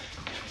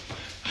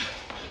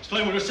 Just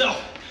playing with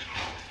herself.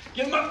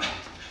 Get him up.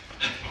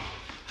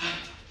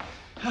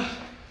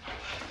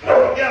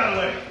 Get out of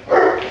the way.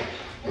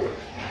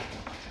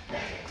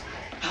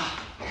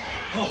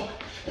 Oh.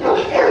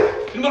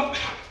 Get him up.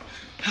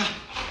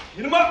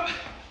 Get him up.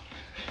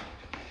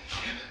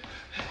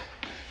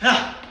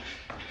 A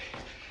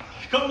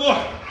couple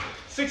more.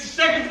 60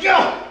 seconds,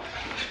 go.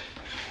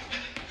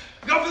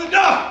 Go for the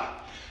dog.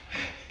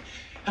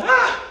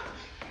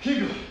 Keep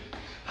going.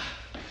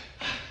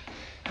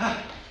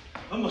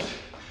 Almost.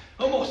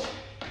 Almost.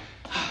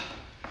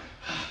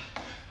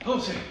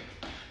 Almost here.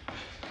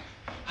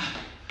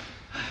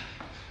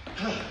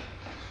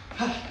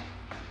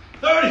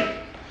 30.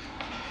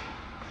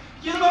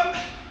 Get him up.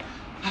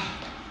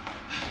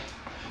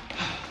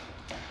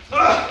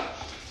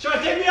 Try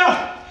to take me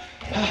out.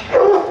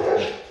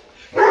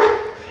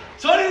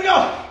 So I didn't go.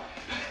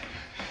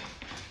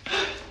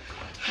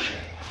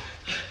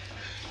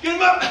 Get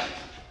him up.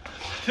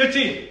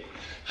 15.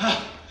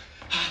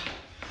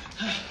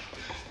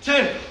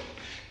 10.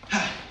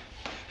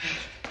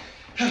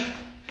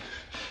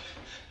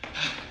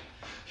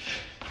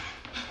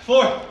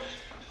 4,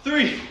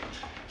 3,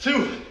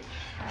 2,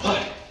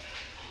 1.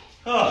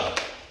 Oh,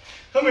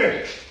 come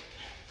here.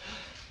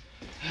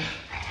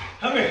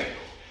 Come here.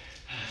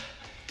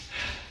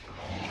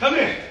 Come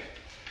here.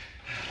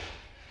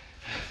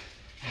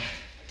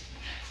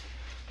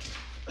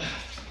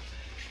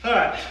 All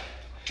right,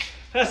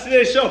 that's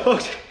today's show,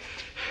 folks.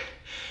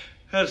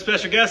 I had a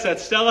special guest,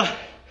 that's Stella.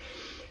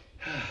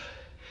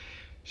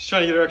 She's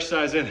trying to get her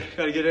exercise in.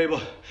 Got to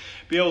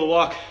be able to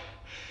walk.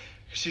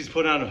 She's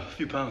put on a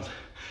few pounds,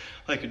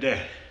 like her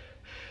dad.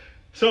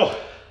 So,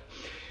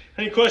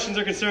 any questions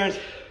or concerns?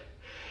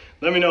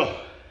 Let me know.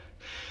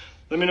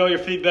 Let me know your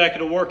feedback of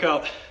the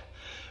workout.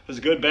 Was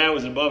it good, bad,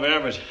 was it above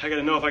average? I got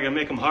to know if I can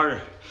make them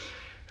harder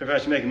or if I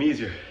should make them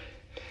easier.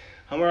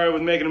 I'm all right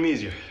with making them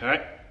easier, all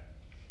right?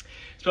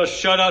 Special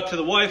shout out to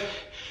the wife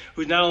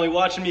who's not only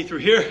watching me through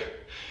here,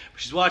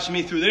 but she's watching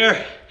me through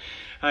there.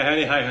 Hi,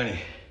 honey. Hi, honey.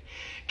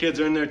 Kids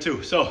are in there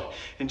too. So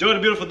enjoy the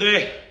beautiful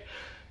day.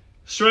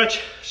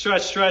 Stretch,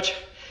 stretch, stretch.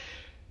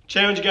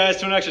 Challenge you guys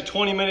to an extra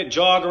 20-minute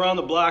jog around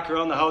the block,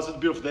 around the house. It's a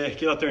beautiful day.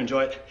 Get out there,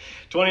 enjoy it.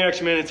 20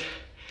 extra minutes.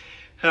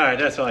 All right,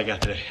 that's all I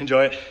got today.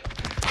 Enjoy it.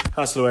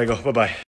 Hasta luego. Bye-bye.